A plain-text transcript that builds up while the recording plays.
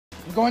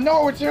I'm going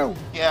nowhere with you.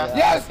 Yeah.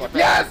 Yes.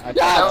 Yes.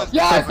 Yes.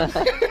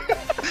 Yes.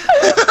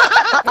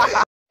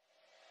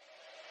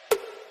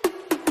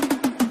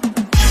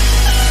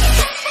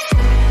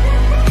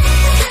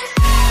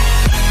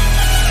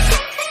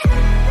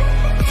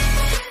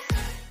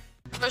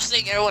 First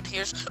thing everyone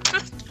hears.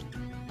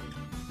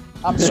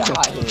 I'm shy.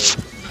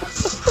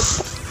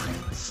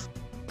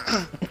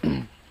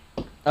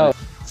 Oh.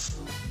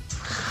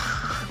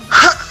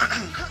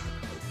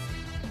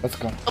 Let's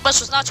go. No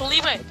más Nacho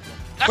Libre. Wait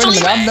a Nacho minute,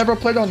 Libre. I've never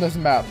played on this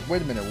map.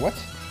 Wait a minute, what?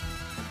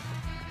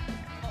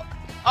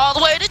 All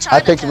the way to Chinatown.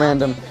 I picked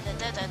random.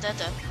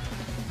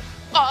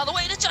 All the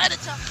way to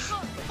Chinatown.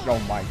 Oh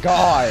my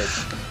god.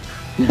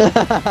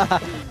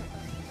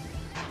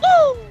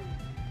 Woo!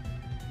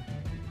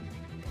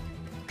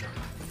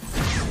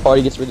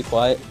 Party gets really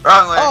quiet.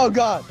 Wrong way. Oh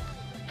god.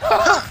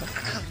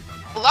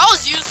 Well, that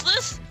was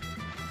useless.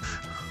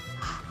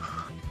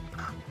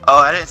 Oh,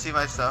 I didn't see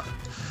myself.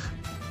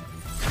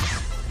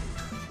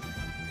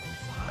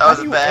 That was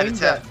a bad That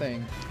attempt.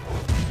 thing.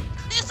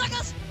 These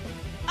suckers.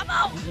 I'm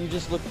out. You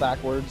just look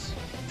backwards.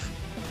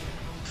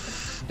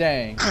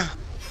 Dang.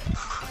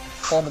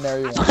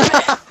 Pulmonary one.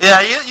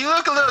 Yeah, you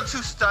look a little too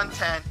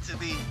stuntan to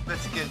be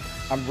Mexican.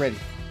 I'm ready.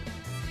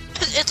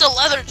 It's a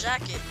leather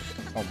jacket.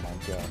 Oh my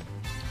god.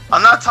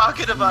 I'm not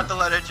talking about the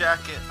leather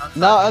jacket. I'm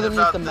Not talking underneath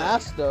about the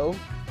mask though.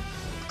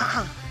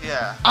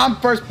 Yeah. I'm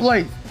first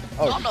place.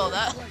 I don't know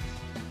that.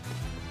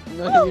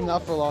 No, you're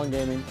not for long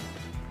gaming.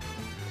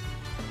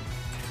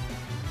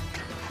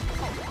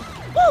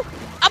 Woo!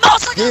 I'm out,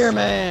 suckers. Here,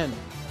 man.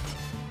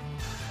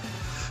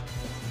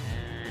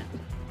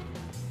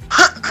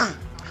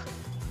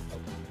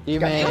 Here,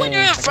 man. When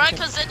you're in front,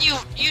 cause then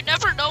you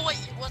never know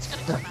what's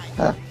gonna come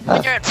at you.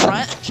 When you're in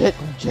front. Shit.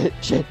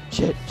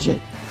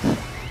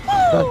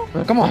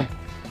 Woo! Come on.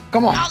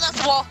 Come on. Ow,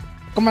 that's the wall.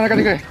 Come on, I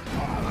gotta get it.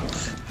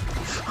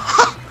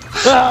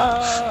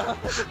 Ah!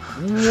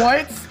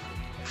 What?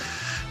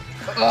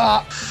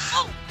 Oh!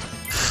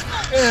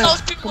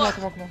 Those people Come on, are-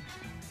 come on, come on.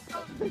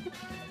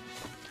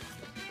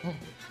 Oh.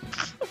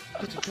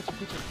 Get you.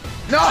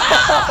 No!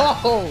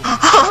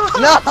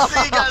 No!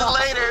 See you guys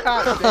later.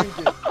 God dang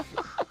it.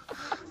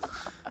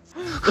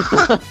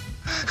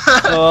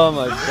 Oh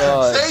my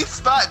god. Same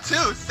spot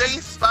too.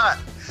 Same spot.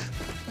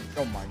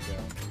 Oh my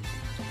god.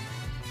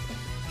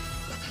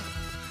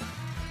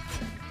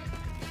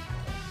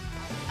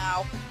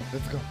 Ow.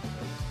 Let's go.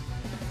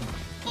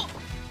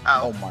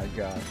 Ow. Oh my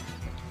god.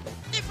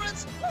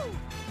 Difference. Woo!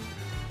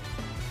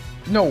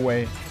 No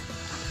way.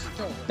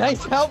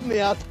 Thanks, help me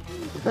out.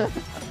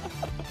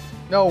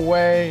 No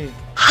way.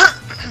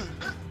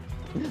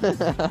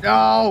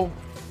 No.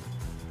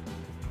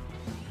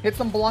 Hit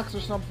some blocks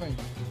or something.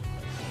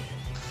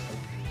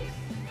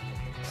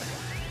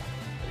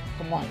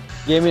 Come on.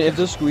 Gaming, if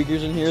there's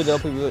squeakers in here, they'll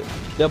probably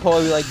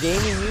be like,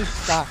 gaming, you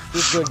suck.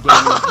 You're good,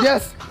 gaming.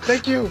 Yes.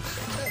 Thank you.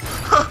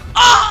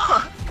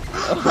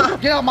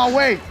 Get out my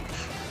way.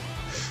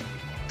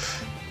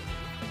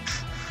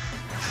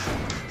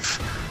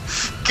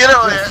 Get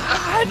over here.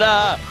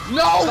 Nah.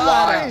 No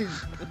way.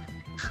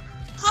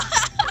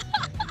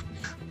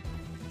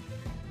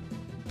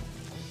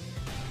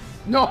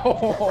 No.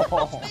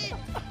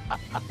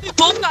 You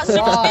both got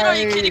super speed, are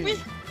you kidding me?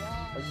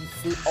 Are you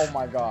see? Oh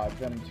my god,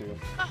 them two.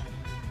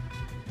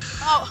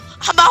 Oh,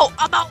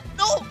 I'm out,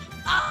 no!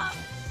 Ah!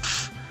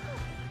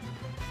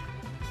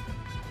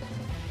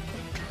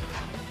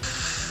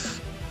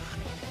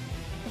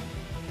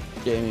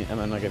 Gaming,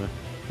 I'm not gaming.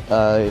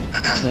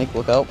 Snake,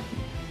 look out.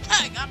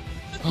 Hang on.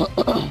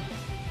 Ow,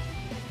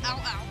 ow.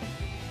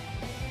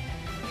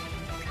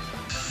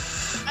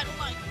 I don't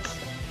like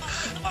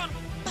this. Come on.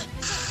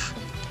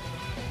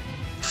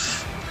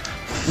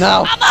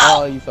 No! I'm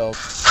out! Oh, you fell.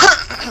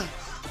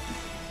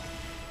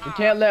 We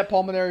can't let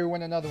Pulmonary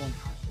win another one.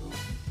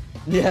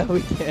 Yeah,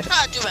 we can.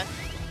 Ah, do it.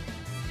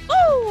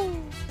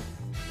 Woo!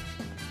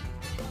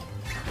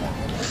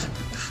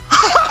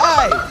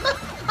 Hey!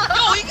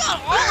 Yo, he got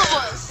all of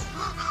us!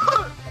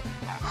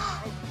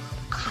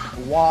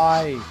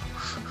 Why?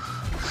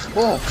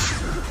 Oh,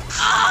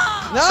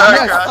 Ah! No! Sorry,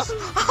 yes.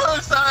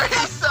 Cross.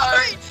 I'm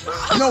sorry.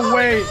 no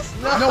way!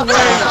 No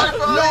way!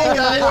 No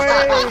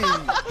way!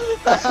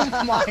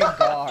 Oh my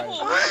god! Oh,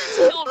 he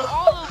killed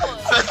all of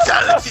us!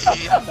 Fatality.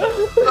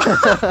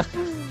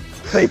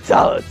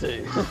 Fatality.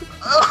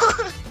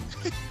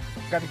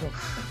 Gotta go.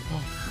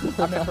 Oh,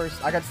 I'm in first.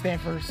 I gotta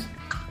stand first.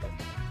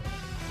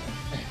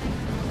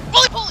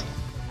 Bully!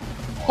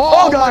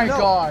 Oh, God, my no.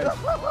 god!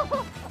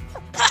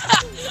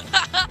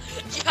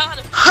 Got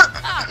him!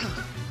 Ah.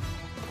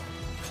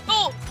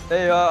 Oh!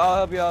 Hey, I'll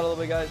help you out a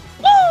little bit, guys.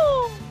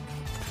 Woo!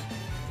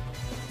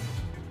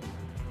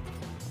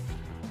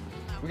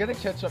 We gotta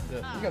catch up to.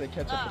 We gotta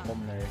catch up to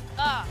Pulmonary.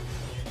 Ah!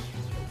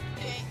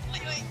 Wait.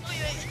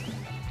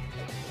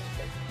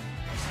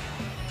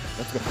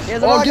 Let's go. He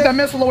has a Oh, rocket. get that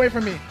missile away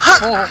from me!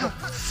 Oh.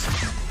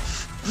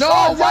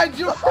 No, why'd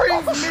you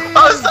freeze me?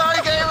 Oh,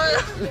 sorry,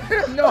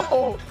 gamer.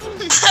 No!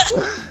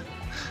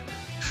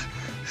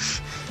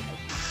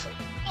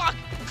 Fuck!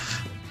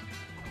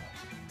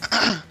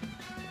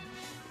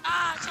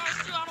 Ah,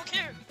 charge 2, I don't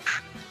care!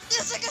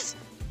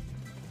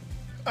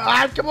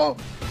 Ah, come on.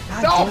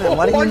 God No, damn it,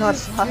 why did are you not you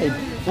slide?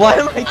 serious? Why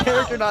did my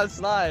character not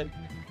slide?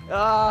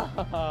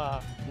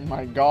 Ah. Oh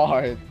my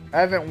god. I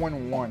haven't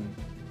won one.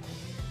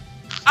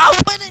 I'll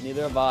win it.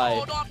 Neither have I.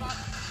 Oh, no, I'm not.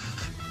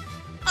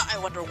 I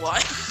wonder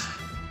why.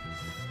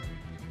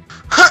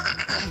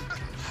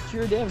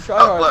 You're a damn Oh,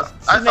 tryhard. look,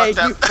 I Snake,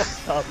 fucked you up.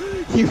 fucked up.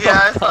 You Yeah,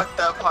 I fucked up. fucked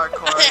up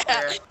hardcore right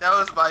there. That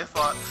was my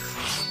fault.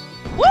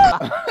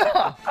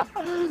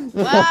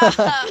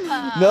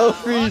 Wow. No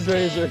freeze Okay.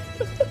 razor.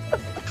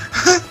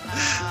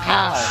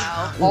 How?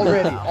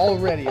 Wow.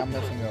 Already I'm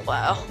messing up.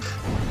 Wow.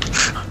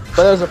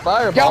 But there's a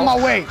fireball. Get out my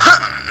way!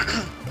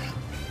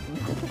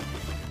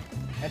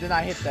 And then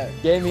I hit that.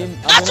 Gaming.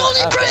 That's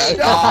only green!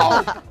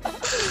 No!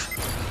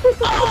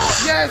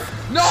 Yes!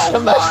 No!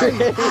 Come back Why?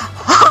 here.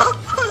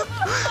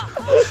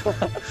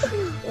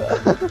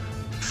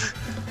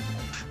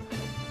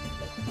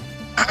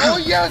 Oh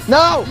yes!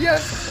 No!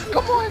 Yes!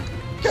 Come on!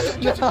 Catch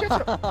him! Catch him! Catch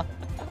him!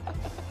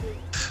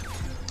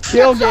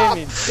 Kill Get up!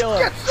 gaming. Kill him.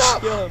 Get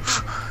up! Kill him.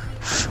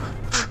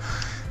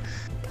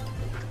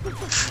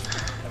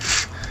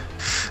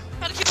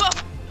 Gotta keep up.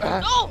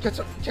 No! Catch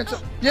him! Catch him!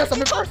 Yes, I'm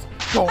in first!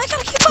 Go! I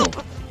gotta keep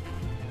up.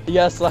 You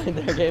got slide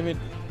there, gaming.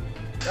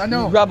 I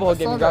know! Grab a I hold,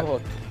 saw gaming. Grab a that.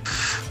 hold.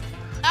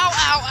 Ow,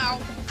 ow, ow.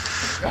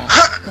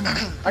 Come on!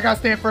 I gotta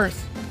stand first!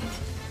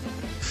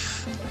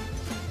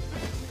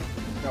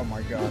 Oh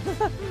my god.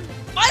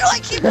 Why do I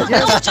keep on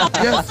Yes, double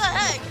jumping? yes. What the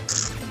heck?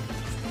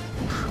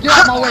 Get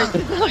out my way!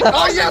 Oh,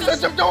 Oh yes! I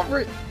jumped over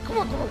it! Come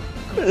on! Come on!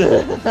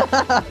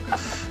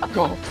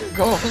 Go!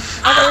 Go!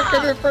 I gotta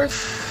get in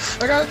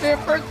first! I gotta stand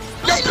first!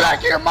 Get back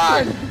here!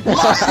 Mine!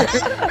 Mine!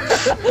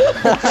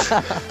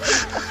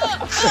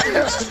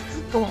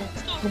 Come on!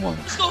 Come on!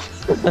 Let's go.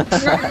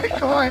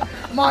 Come on!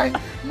 Mine!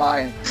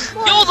 Mine!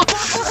 Yo, the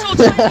box is so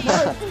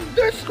tiny.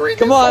 The screen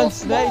Come is on,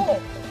 so Snake.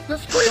 small! The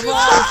screen is so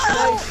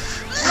Ah!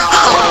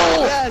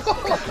 small! Yes.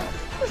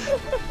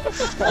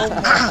 Oh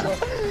my god!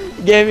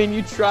 Gaming,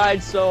 you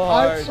tried so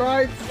I hard.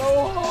 tried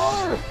so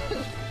hard!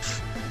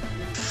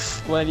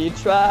 When you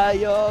try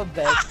your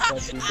best,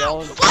 but you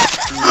don't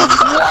succeed.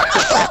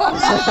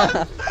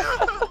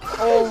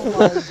 Oh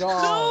my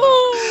god!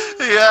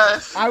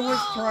 Yes. I was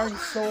trying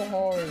so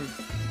hard.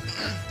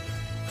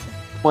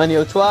 When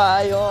you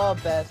try your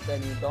best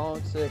and you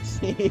don't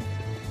succeed.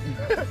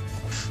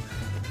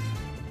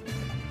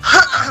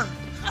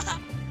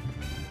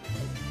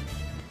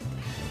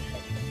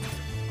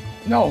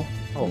 No!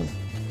 Oh.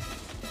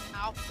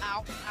 Ow,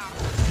 ow, ow.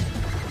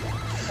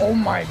 Oh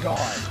my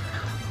god!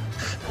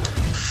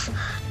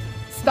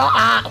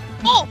 Stop!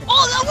 Oh,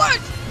 that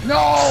worked.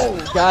 No!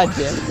 God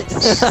damn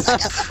it.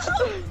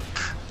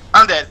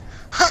 I'm dead.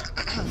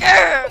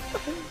 Yeah.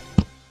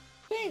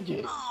 Dang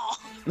it! Oh.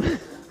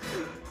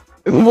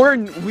 we're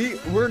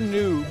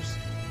noobs,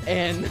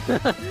 and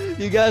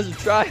you guys are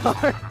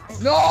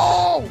tryhards.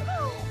 No!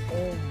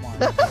 Oh my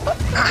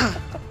god.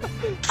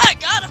 I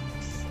got him.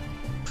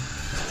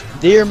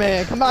 Dear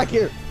man, come back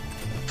here.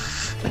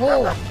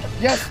 Oh!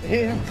 Yes,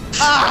 hit him!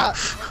 Ah!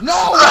 No!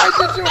 Why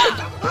did you hit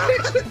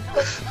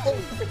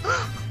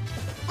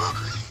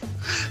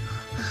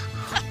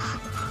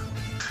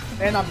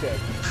And I'm dead.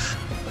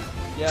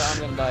 Yeah, I'm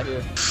gonna die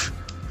here.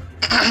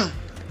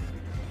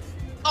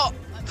 Oh.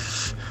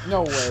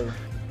 No way.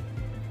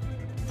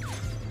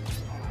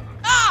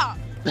 Ah.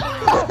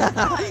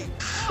 Why?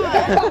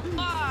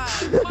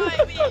 Why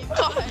me?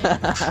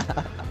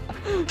 Why?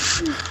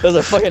 Cause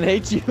I fucking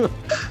hate you.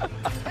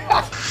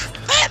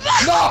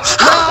 No!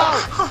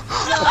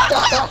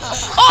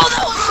 Oh,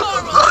 that was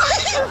karma.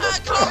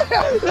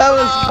 That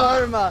was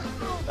karma.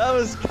 That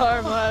was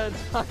karma at a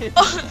time.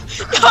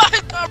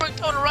 God, karma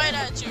coming right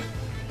at you.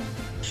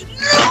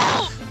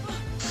 No!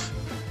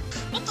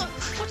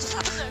 What just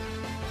happened there?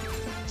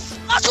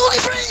 I'm totally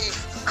free.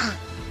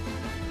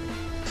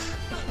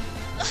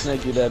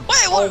 Snake, you dead.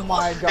 Wait, what? Oh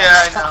my god.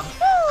 Yeah, I know.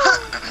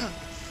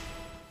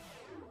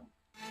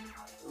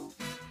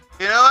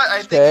 You know what?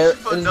 I think Okay, you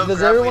should put no does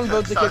gravity everyone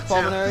vote to hooks kick on, too.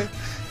 pulmonary?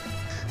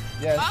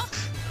 Yes. Huh?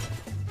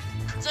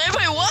 Is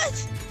anybody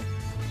what?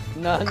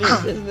 None of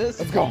your business.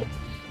 Let's go.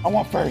 I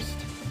want first.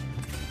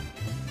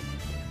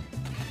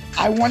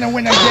 I want to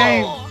win a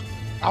game. Oh.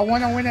 I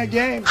want to win a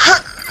game.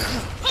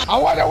 I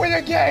want to win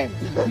a game.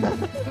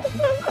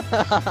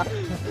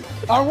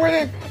 I'm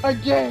winning a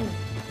game.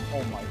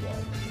 Oh my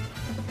god.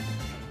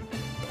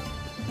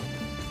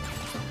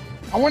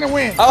 I want to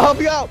win. I'll help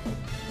you out.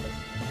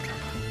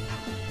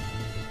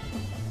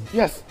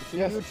 Yes.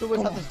 Yes. You two would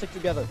Come have on. to stick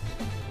together.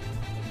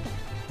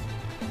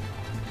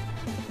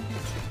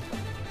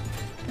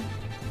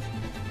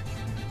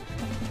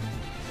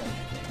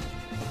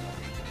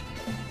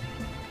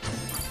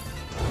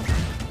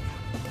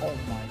 Oh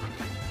my.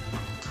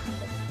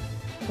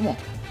 Come on.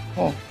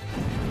 Oh.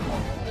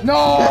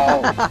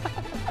 No!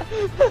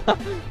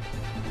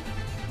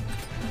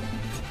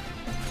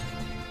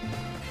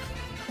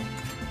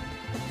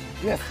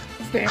 Yes.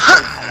 Stand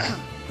first.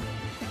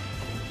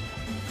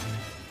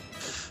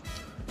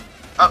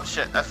 Oh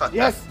shit, I fucked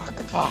Yes.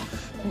 Ah,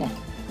 come on.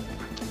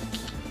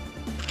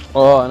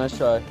 Oh, nice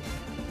try.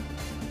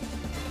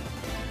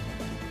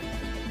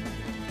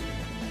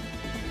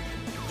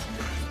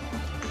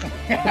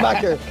 Come back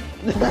here.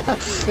 Come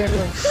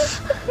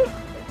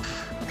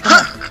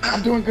on.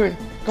 I'm doing good.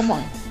 Come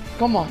on.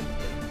 Come on.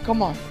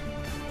 Come on.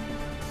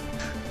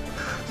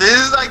 This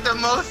is like the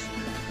most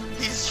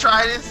he's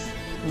tried his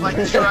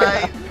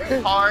tried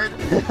hard.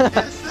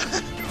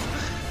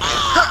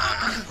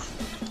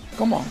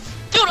 Come on.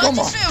 Dude, I Come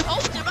just on.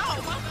 helped him out.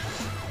 My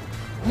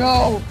bad.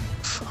 No.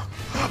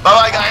 Bye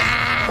bye guys.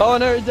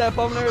 Pulmoner is dead.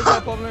 Pulmoner is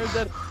dead. Pulmoner is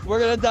dead. We're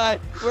gonna die.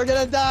 We're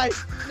gonna die.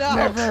 No.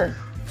 Never.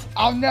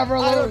 I'll never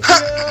I lose.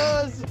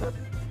 refuse.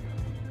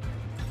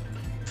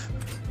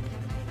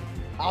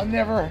 I'll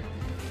never.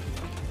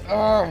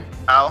 Ow.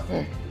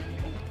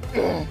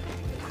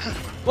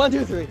 1,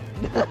 2, 3.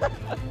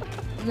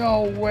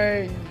 No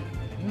way.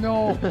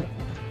 No.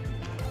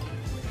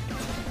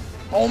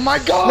 Oh my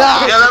God.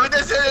 Yeah, let me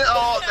just hit it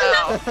all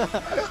down.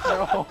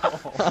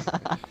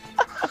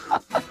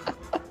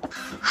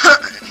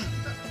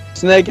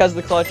 Snake has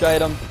the clutch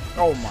item.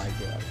 Oh my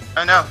God.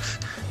 I know.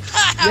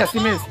 Yes, he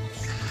missed.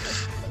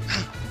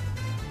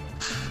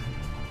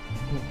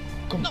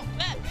 Come No, on.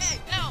 hey,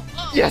 ow,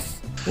 oh. Yes.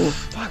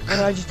 Fuck, what did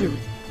I just do?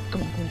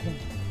 Come on, come on, come on.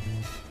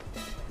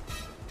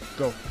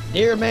 Go.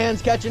 Dear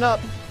man's catching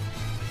up.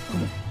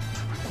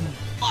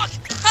 Fuck!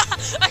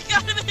 I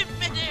got him in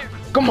midair.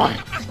 Come on.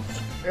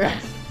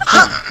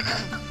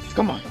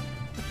 Come on.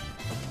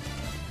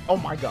 Oh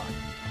my God.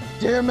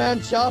 Dear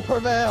man shall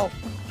prevail.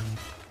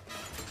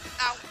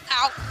 Ow,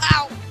 ow,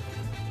 ow.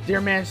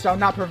 Dear man shall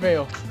not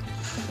prevail.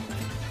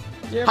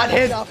 Dear Hot man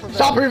head shall prevail.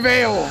 shall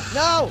prevail.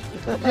 No.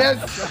 Yes.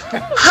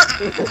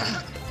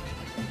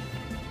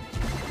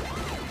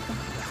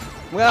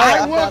 Well,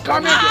 I will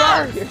come in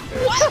first.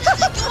 Why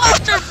does it go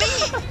after me?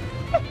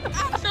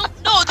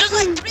 No, there's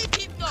like 3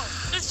 people. No,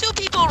 there's 2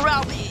 people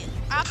around me.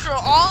 After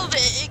all of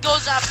it, it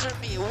goes after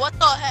me. What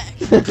the heck?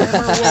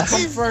 Never will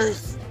come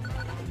first.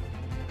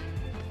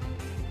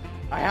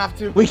 I have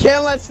to. We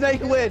can't let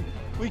Snake win.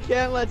 We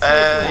can't let Snake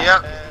win.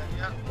 Yep.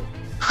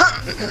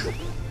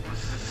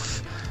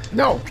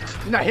 No.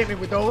 Do not hit me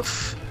with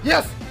those.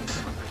 Yes.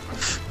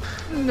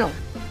 No.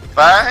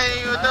 Bye.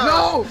 You know.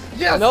 No.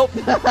 Yes. Nope.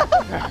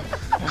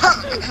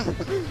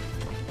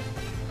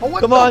 Oh,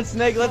 what Come the- on,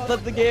 Snake. Let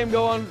the game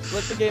go on.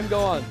 Let the game go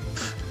on.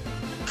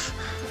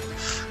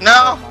 No.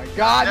 Oh my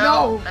God,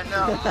 no. I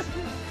know.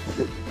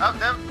 Oh,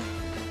 no.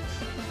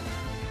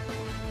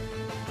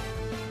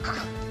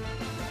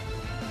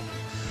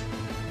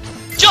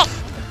 Jump!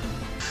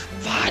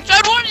 I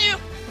tried warning you.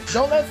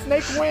 Don't let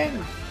Snake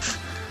win.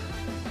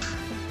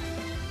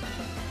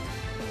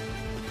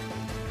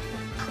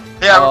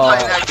 Yeah, we're Oh.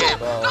 playing that game.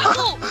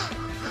 Grapple!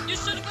 You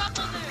should have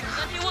grappled there.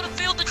 Then you would have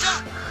failed the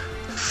jump.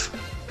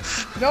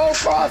 No,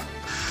 cross.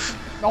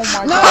 Oh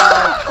my No!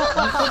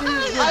 God. You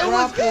said he was I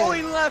was grapple.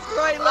 going left,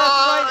 right, Oh,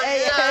 right. Hey,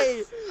 yes.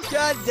 hey.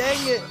 God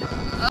dang it.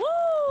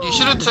 You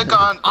should have took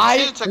on.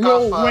 I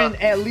will off, win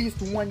at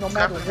least one no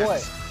matter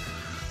what.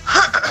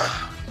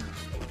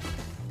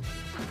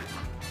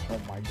 Oh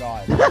my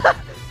God.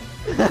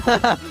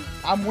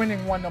 I'm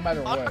winning one no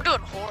matter I'm what. doing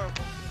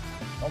horrible.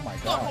 Oh my I'm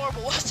doing God.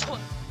 horrible. What's one?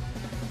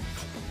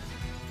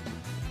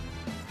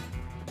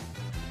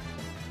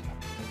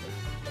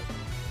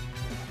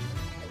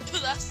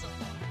 Dude, that's the...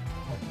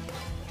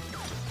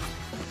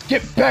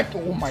 Get back.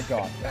 Oh my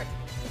God. Back.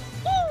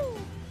 Woo!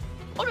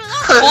 What is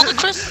that? Hold the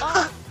crystal.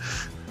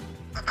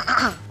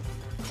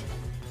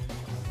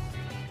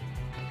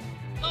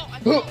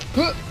 Oh,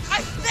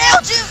 I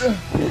failed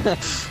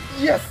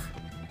you! Yes.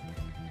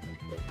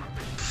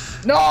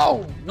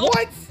 No.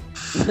 What?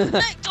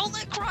 Hey, don't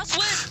let Cross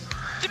win!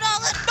 Do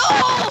not let...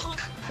 No!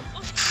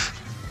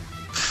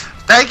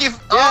 Thank you. Yeah.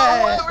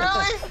 Oh,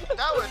 really?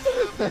 That was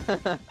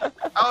stupid.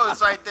 I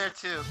was right there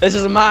too. This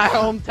is my I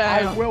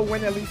hometown. will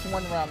win at least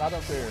one round. I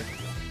don't care.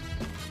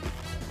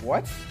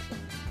 What?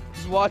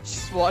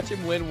 Just watch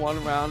him win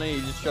one round and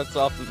he just shuts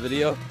off the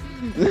video.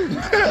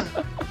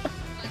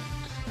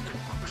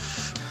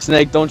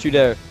 Snake, don't you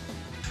dare.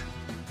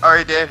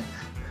 Already did.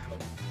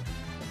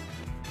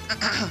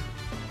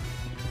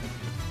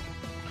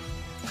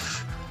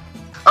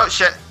 Oh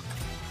shit.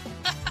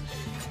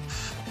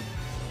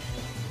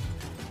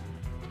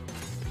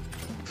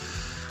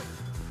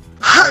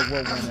 I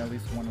will win at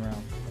least one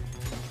round.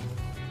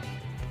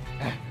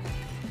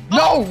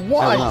 No,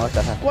 why? know what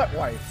the heck. What?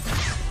 Why?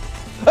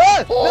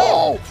 Ah!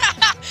 Oh!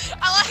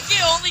 I like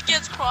it only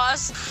gets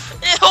Cross.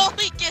 It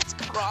only gets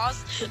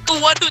Cross. The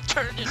one who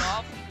turned it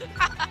off.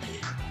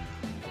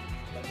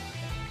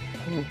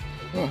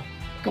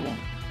 Come on.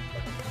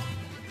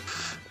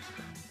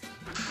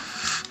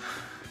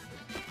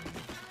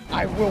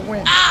 I will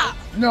win. Ah!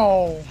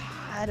 No.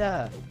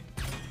 Ada.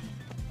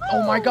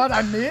 Oh my God,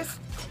 I missed.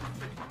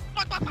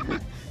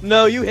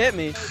 No, you hit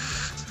me.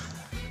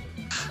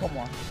 Come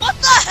on. What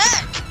the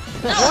heck?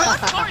 That one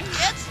part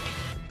gets me.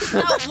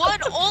 That one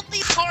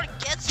only part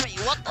gets me.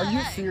 What the Are you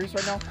heck? serious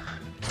right now?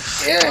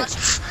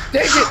 Yes.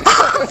 Take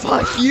it.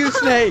 Fuck you,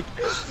 Snake.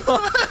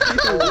 Fuck you.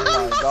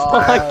 Oh my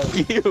God.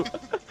 Fuck you.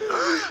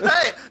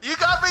 Hey, you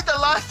got me the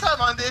last time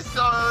on this,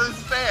 so it was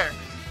fair.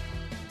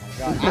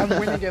 God, I'm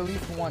winning at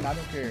least one. I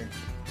don't care.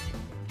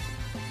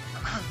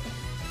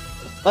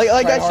 Like Try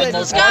I hard said,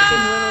 mode just watch him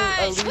win at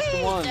Guys,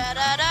 least one.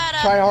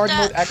 Try hard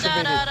mode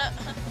activated.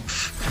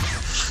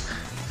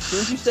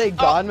 Didn't you say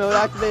God mode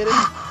activated?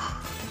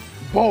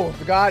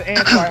 Both God and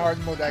try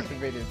hard mode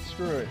activated.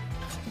 Screw it.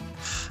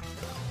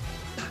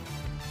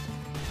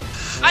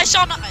 I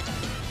shall not.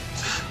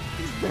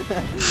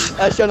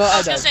 I shall not. I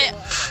was gonna say.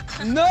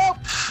 Nope.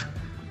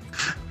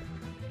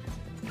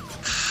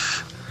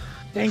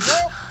 Thank you.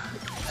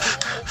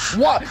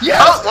 What?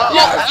 Yes! Oh, well,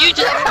 Yes! You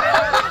just.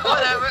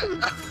 Whatever.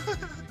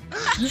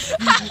 You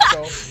excuse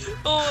yourself.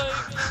 Oh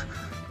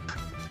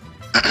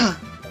my god.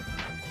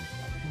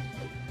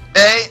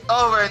 Hey,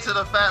 over to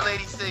the fat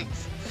lady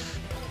sinks.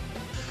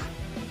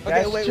 Okay,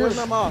 That's wait, true. where's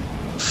my mom?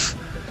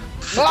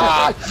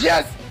 Ah!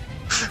 Yes!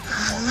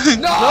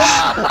 No!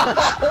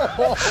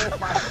 Oh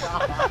my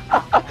god.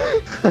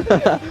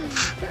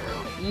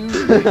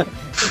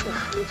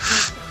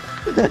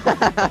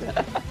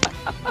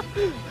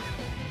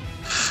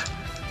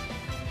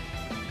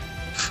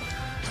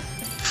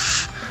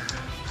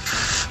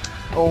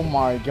 Oh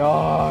my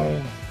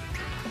god.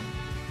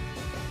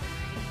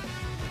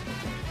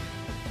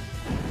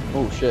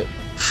 Oh shit.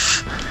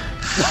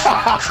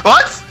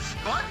 What?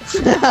 What?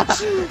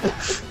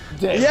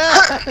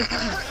 Yeah!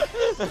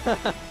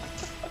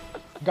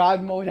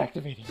 God mode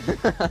activated.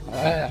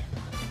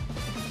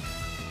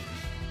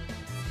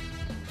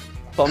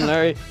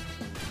 Pulmonary.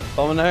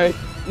 Pulmonary.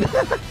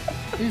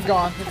 He's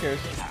gone. Who cares?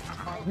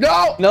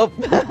 No! Nope.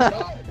 No!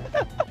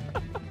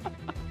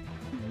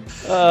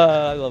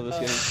 I love this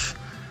game.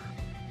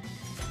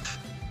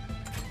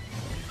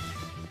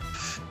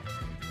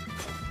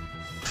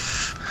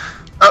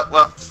 Oh,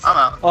 well, I'm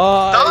out.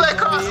 Oh, Don't it's let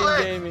just Cross me and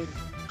win. gaming.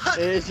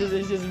 It's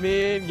just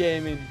me and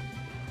gaming.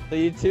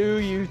 The two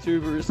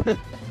YouTubers.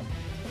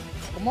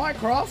 Come on,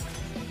 Cross.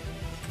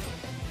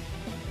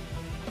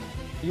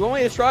 You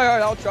want me to try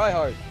hard? I'll try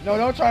hard. No,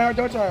 don't try hard.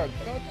 Don't try hard.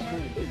 Don't try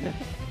hard.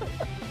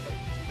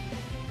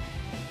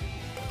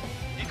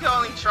 You can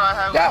only try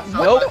hard Yeah, with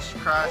so nope. much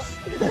Cross.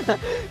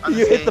 I'm You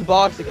just hit the kidding.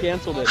 box and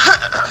canceled it.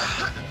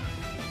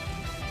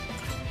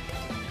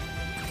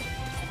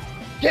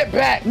 Get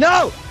back!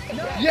 No!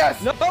 Yes!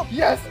 Nope.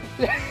 Yes!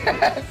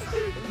 Yes!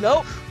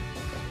 Nope.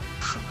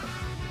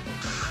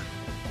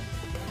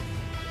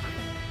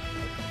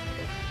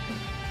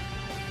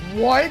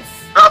 What?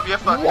 Oh, you're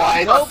fucked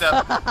What? up. You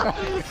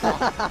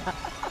fucked up.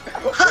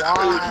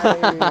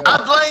 Why? I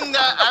blame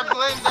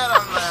that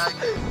on lag.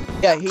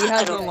 Yeah, he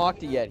hasn't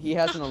unlocked it yet. He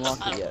hasn't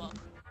unlocked it yet.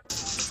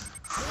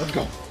 Let's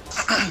go.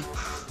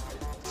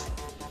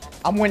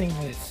 I'm winning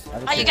this.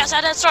 Oh, you guys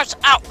had that starts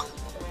out.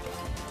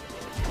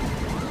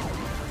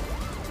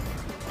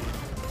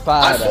 I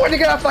Five. swear to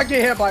God, if I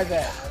get hit by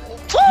that.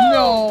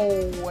 No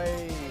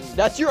way.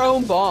 That's your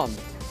own bomb.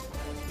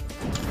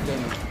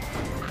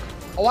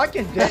 Oh, I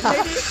can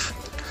detonate it?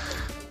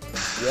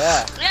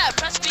 Yeah. Yeah,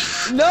 press B.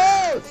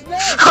 No! Snake!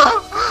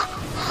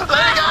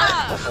 Let it go.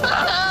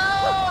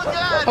 Oh,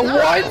 God.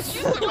 What? You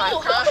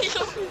survived, Cross.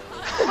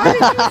 How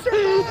did you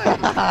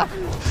survive?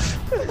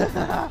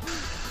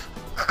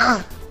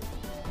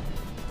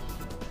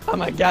 Oh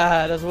my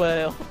god, as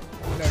well.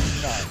 No,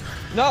 you're not.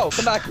 No,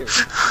 come back here.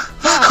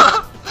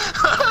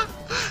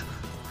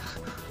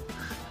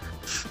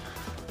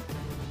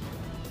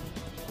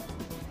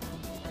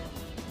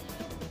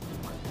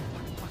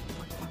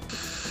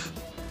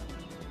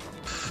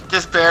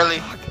 Just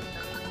barely.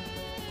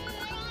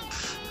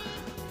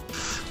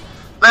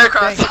 Let it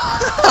cross.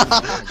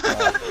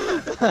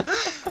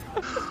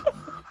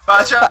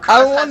 Watch out, I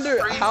Cross. wonder,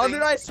 that's how freezing.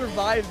 did I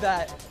survive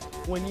that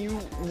when you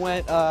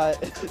went,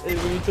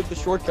 when you took the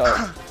shortcut?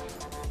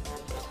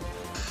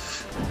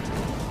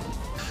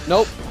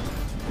 Nope.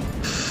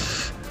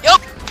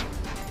 Yup.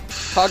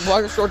 Hog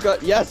blocker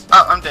shortcut, yes.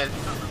 Oh, I'm dead.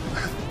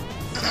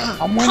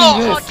 I'm winning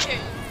Oh, this. okay.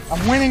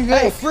 I'm winning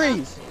Hey, this.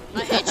 freeze!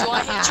 I hate you,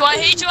 I hate you, I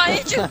hate you, I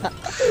hate you!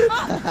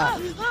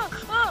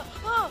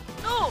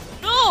 No,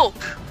 no!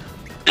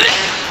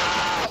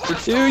 For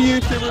two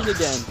YouTubers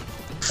again.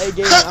 Hey,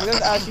 Gabe, I'm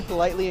gonna ask you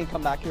politely and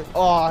come back here.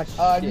 Oh,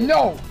 shit.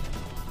 No.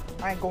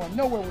 I ain't going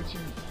nowhere with you.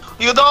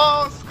 You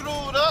don't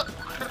screwed up,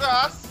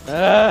 Cross.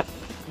 Uh,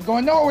 I'm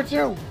going nowhere with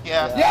you.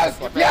 Yeah. Yes,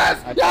 Get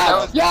yes, back.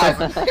 yes, yes.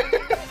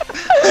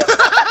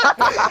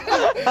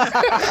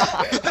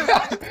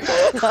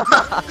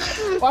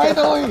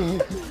 Finally.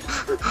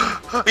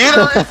 You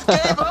know, it's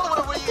game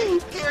over when you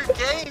hear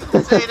game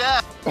say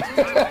that.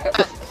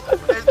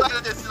 It's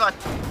like this, like,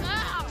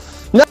 Ow.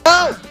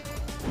 no!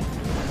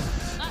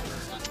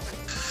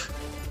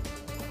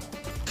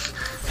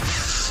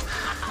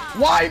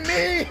 Why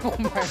me? Oh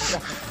my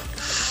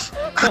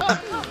god.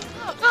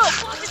 No,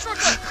 block it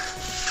shortcut!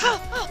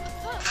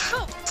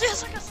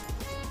 Yes, I guess.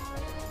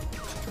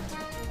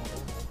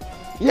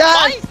 Why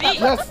Yes! me?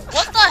 Yes.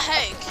 What the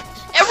heck?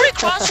 Every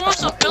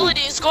Crossroads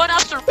ability is going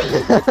after me.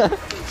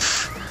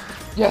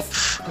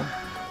 Yes.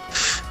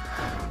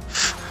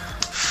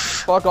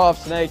 Fuck off,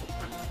 Snake.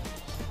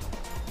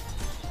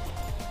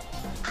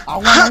 I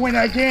want to win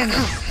again.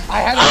 I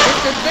had a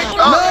victim victory.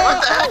 oh,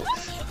 what the heck?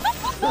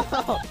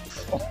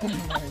 Oh my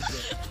god.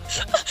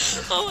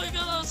 Oh my god,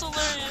 that was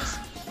hilarious.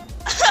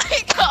 I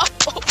got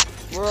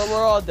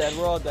We're all dead.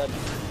 We're all dead.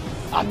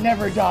 I'm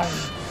never dying.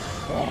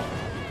 Oh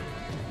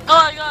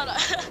my god,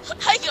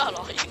 I got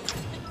all you.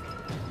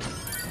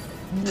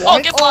 Oh,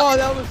 What? get Oh, blocked.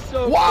 that was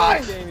so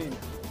Why? close, gaming.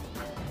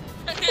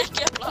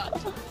 Get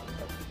blocked.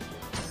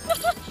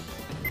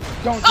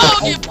 Don't. Oh, Oh,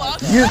 get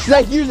blocked. Use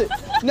Snake, use it.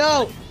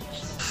 No.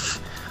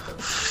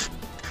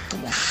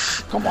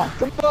 come on.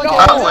 Come on, No.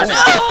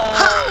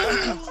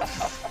 gaming.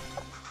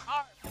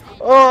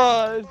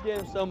 Oh, this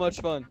game's so much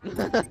fun.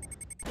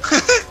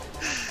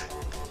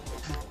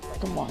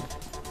 Come on.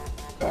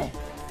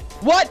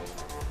 What?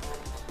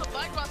 The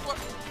bike run for-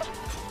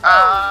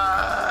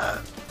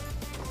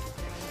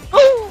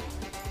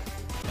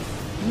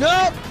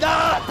 Nope. No.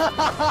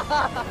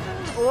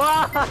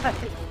 Why?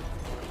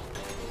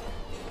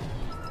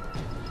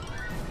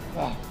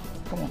 Ah,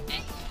 come on.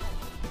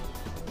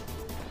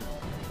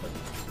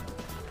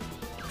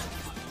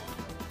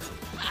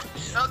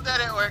 No, that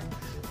didn't work.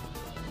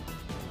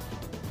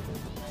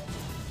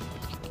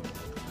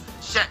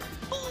 Shit.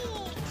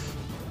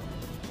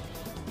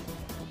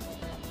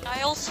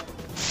 Niles.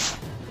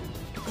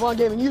 Come on,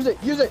 gaming. Use it.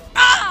 Use it.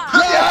 Ah!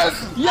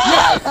 Yes!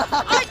 Yes.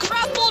 I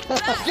grappled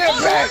back.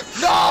 Get back!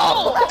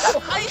 No!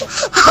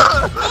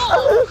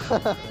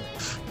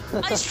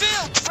 I straight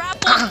up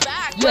grappled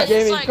back. Yeah, but it's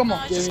Gaming, like, come no, on.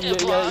 I just Gaming,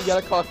 get you blocked.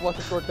 gotta cock-block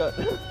the shortcut.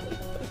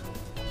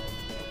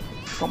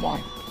 Come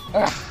on.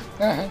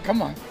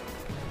 Come on.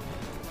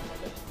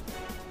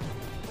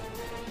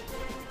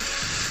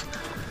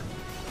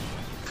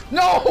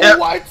 No! Yep.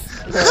 What?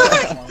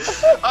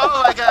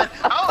 Oh my god,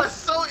 I was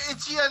so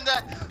itchy on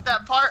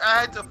that part.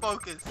 I had to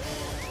focus.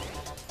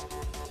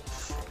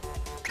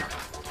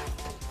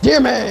 Dear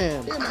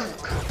man.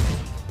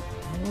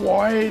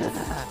 What?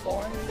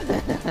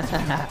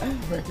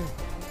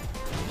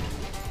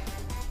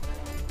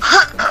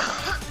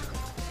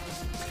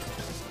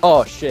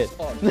 Oh shit.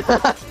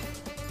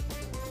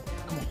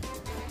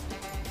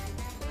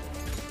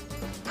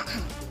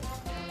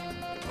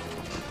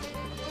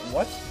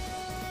 What?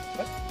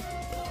 What?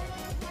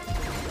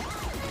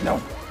 No.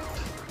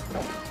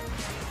 No.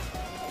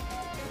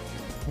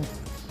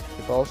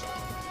 Good balls.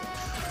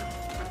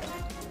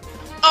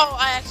 Oh,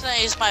 I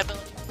accidentally used my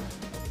ability.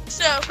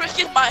 So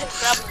freaking my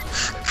grapple.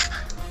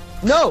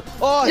 No.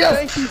 Oh, Yes!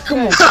 thank you. Come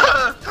on.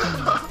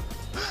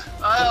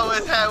 I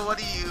always had one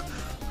of you.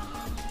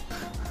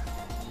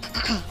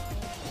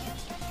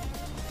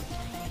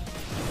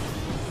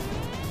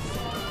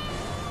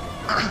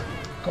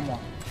 Come on.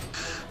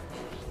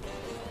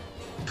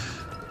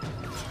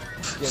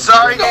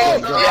 Sorry, No!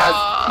 guys. Yes!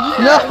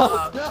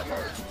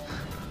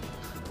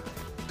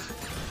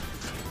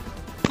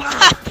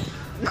 Ah.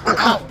 I'm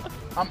out.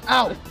 I'm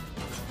out.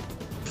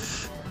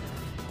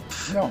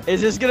 No.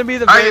 Is this gonna be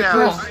the I very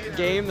know. first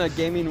game that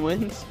gaming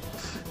wins?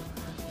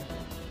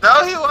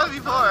 No, he won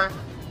before.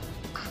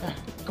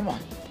 Come on.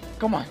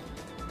 Come on.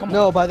 Come on.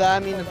 No, by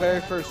that I mean the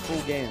very first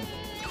full game.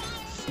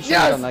 You should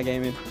Yes! have done that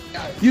gaming.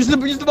 Use the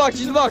box.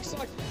 Use the box.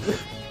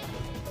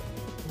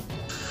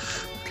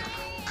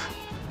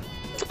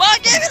 Come on,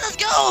 David, let's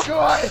go. Go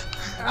on.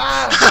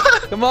 Ah!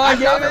 Come on, I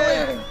got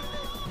gaming. it.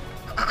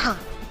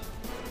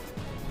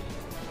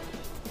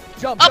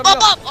 Jump. Up, jump,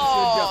 up, jump. up.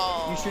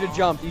 Oh. You should have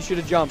jumped. You should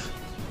have jumped.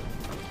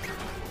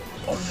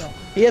 Oh no.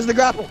 He has the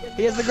grapple.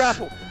 He has the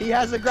grapple. He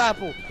has the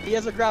grapple. He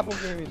has a grapple,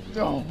 gaming.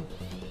 No.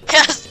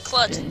 Yes,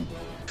 clutch.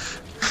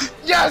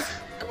 Yes.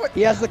 Come on.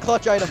 He has the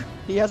clutch item.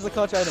 He has the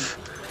clutch item.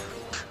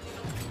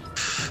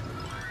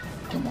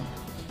 Come on.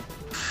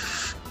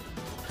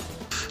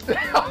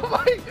 Oh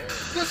my!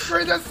 The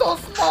screen is so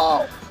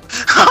small.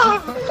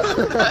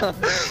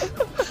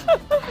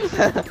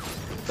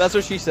 That's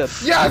what she said.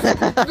 Yes.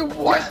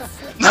 What?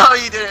 No,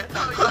 you didn't.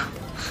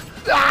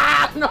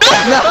 Ah! No.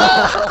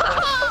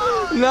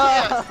 No.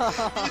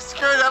 You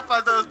screwed up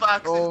on those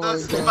boxes. Oh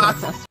those my two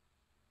God. boxes.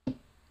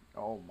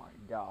 Oh my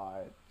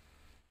god.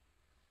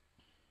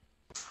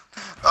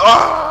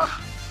 Oh,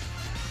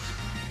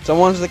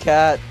 Someone's the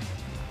cat.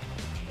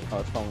 Oh,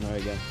 it's falling away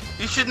again.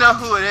 you should know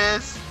who it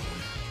is.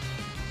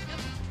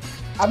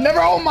 I've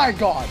never. Oh my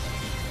god.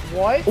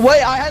 What?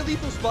 Wait, I had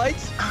lethal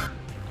spikes? What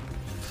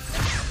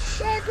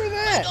the heck is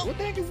that? What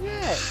the heck is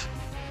that?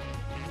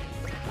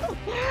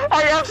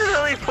 I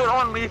accidentally put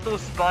on lethal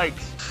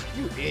spikes.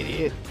 You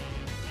idiot.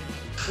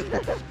 Get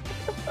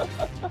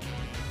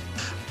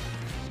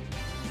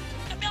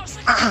me out of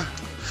second.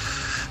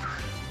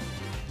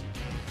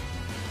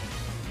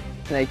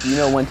 Snake, you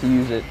know when to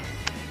use it.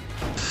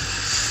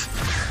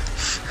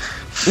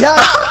 Yeah!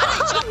 Why did I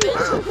jump in?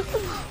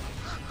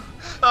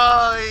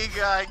 Oh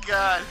my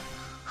god.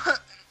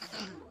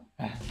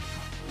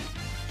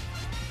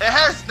 It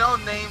has no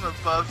name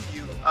above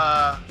you,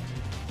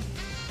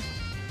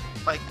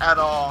 like at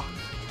all.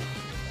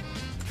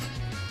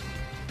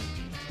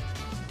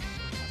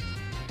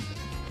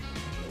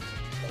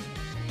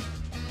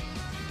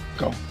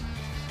 Go.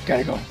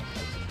 Gotta go.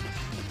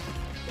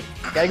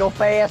 Gotta go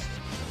fast.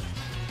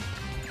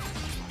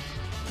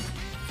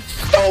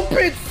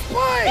 Stupid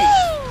spike!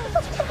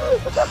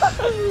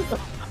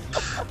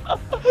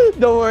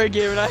 Don't worry,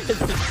 Gaben, I hit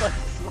the spikes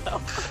as well.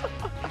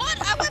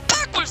 What? I went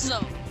backwards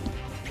though.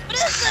 What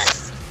is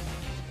this?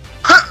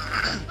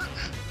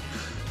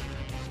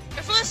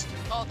 Here for this?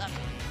 Oh, that.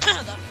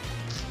 That.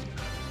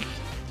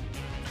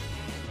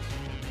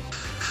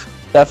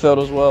 That failed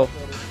as well.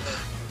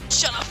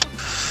 Shut up.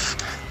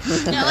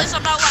 Yeah, at least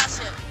I'm not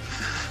last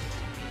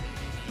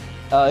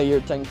yet.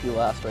 You're technically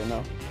last right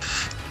now.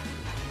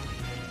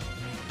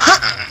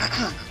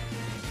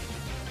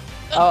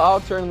 I'll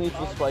turn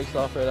lethal spikes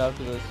off right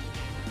after this.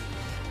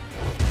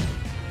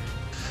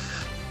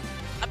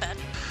 I bet.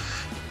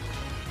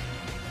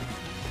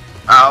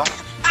 Ow.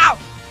 Ow!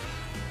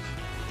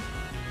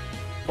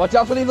 Watch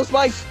out for lethal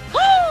spikes! Woo!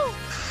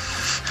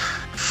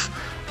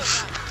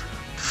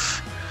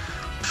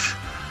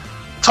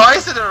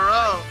 Twice in a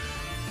row.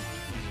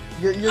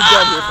 You're dead here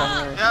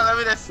somewhere. Yeah, let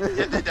me just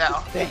get it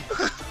down.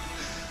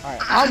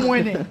 Alright, I'm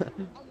winning.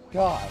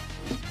 God.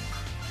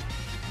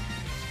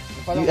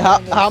 If I don't How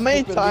find that how many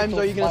stupid times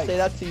lethal are you gonna spike. say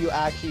that till you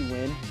actually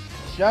win?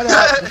 Shut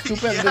up, the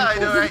stupid Yeah, I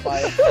know, lethal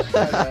right? spike.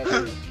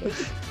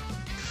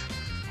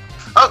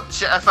 Oh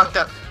shit, I fucked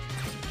up.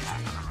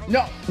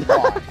 No.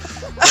 God.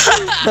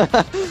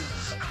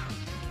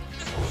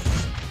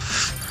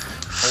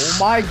 Oh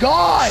my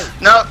God.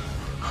 No.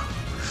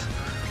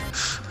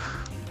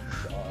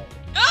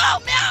 Oh,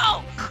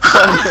 meow!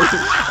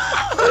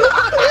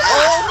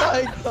 Oh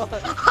my god!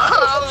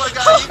 Oh my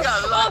god, you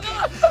got Oh lucky.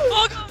 god!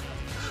 Oh god!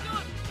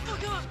 Oh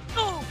god!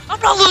 No! I'm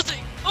not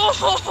losing!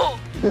 Oh!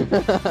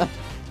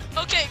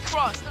 Okay,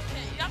 Cross.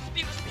 Okay, you have to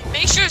be with me.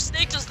 Make sure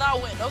Snake does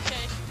not win,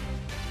 okay?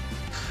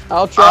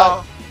 I'll try.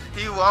 Oh,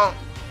 he won't.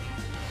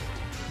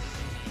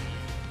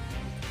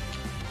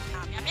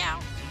 Meow, meow, meow.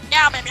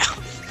 Meow, meow, meow.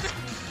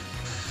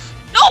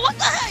 No, what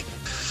the heck?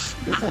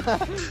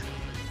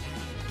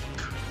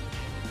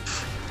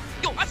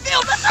 Yo, I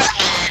failed!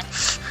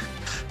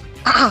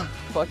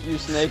 Fuck you,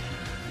 Snake.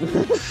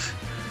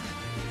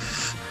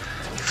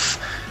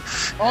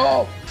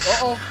 Oh.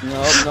 Uh-oh.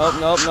 Nope.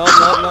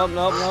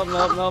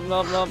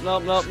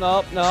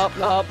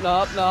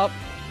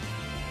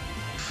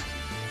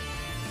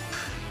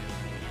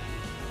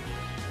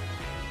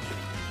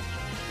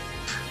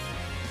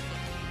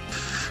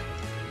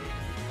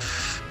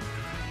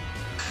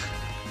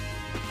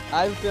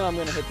 I have a feeling I'm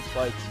gonna hit the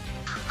spikes.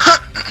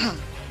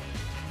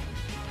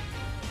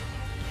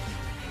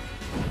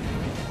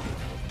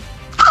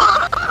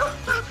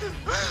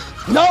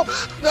 Nope!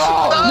 No!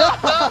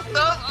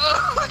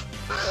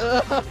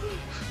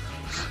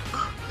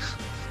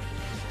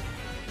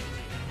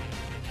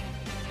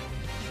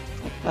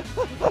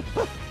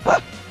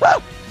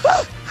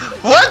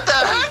 What the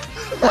heck?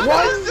 What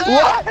was that?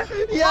 What?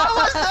 Yeah! What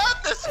was that?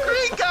 The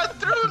screen got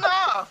thrown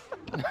off.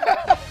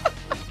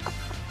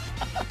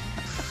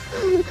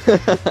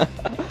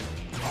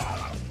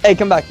 Hey,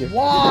 come back here.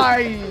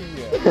 Why?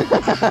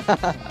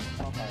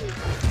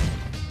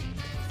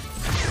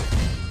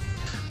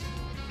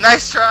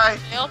 Nice try.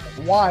 Failed.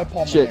 Why,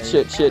 Paul? Shit.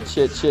 Yes!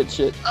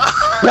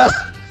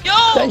 Yo!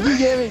 Thank you,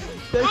 Gammy!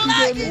 Thank you,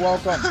 You're Gammy!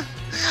 welcome.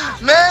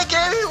 Man,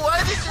 Gammy, why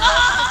did you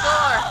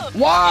Ah!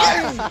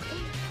 Why?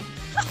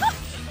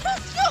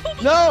 Let's go!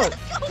 No!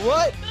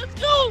 What? Let's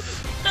go!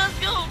 Let's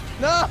go!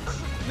 No!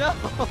 No!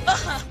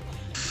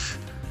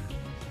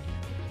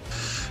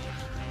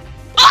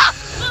 Ah!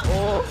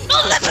 Oh. No,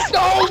 let me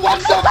No, what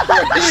the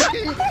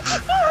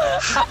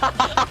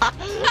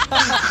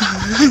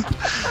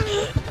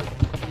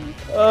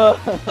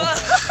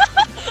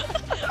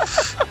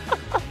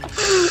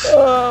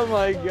Oh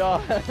my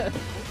god.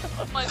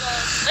 Oh my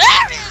god.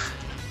 There it is!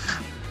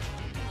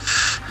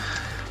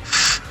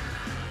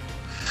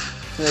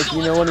 Snake,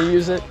 you know when to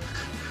use it?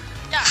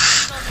 Yeah.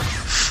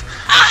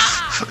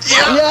 Ah!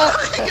 Yeah.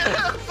 You're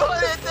gonna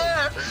put it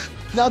there.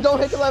 Now don't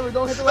hit the lever,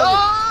 don't hit the lever.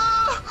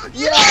 Oh!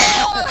 Yeah!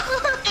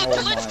 It Oh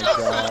glitched my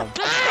out.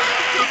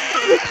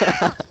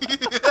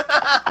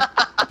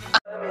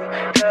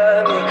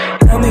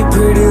 Tell me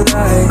pretty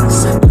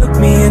lies, look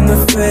me in the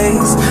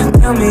face.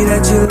 Tell me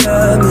that you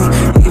love me,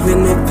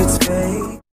 even if it's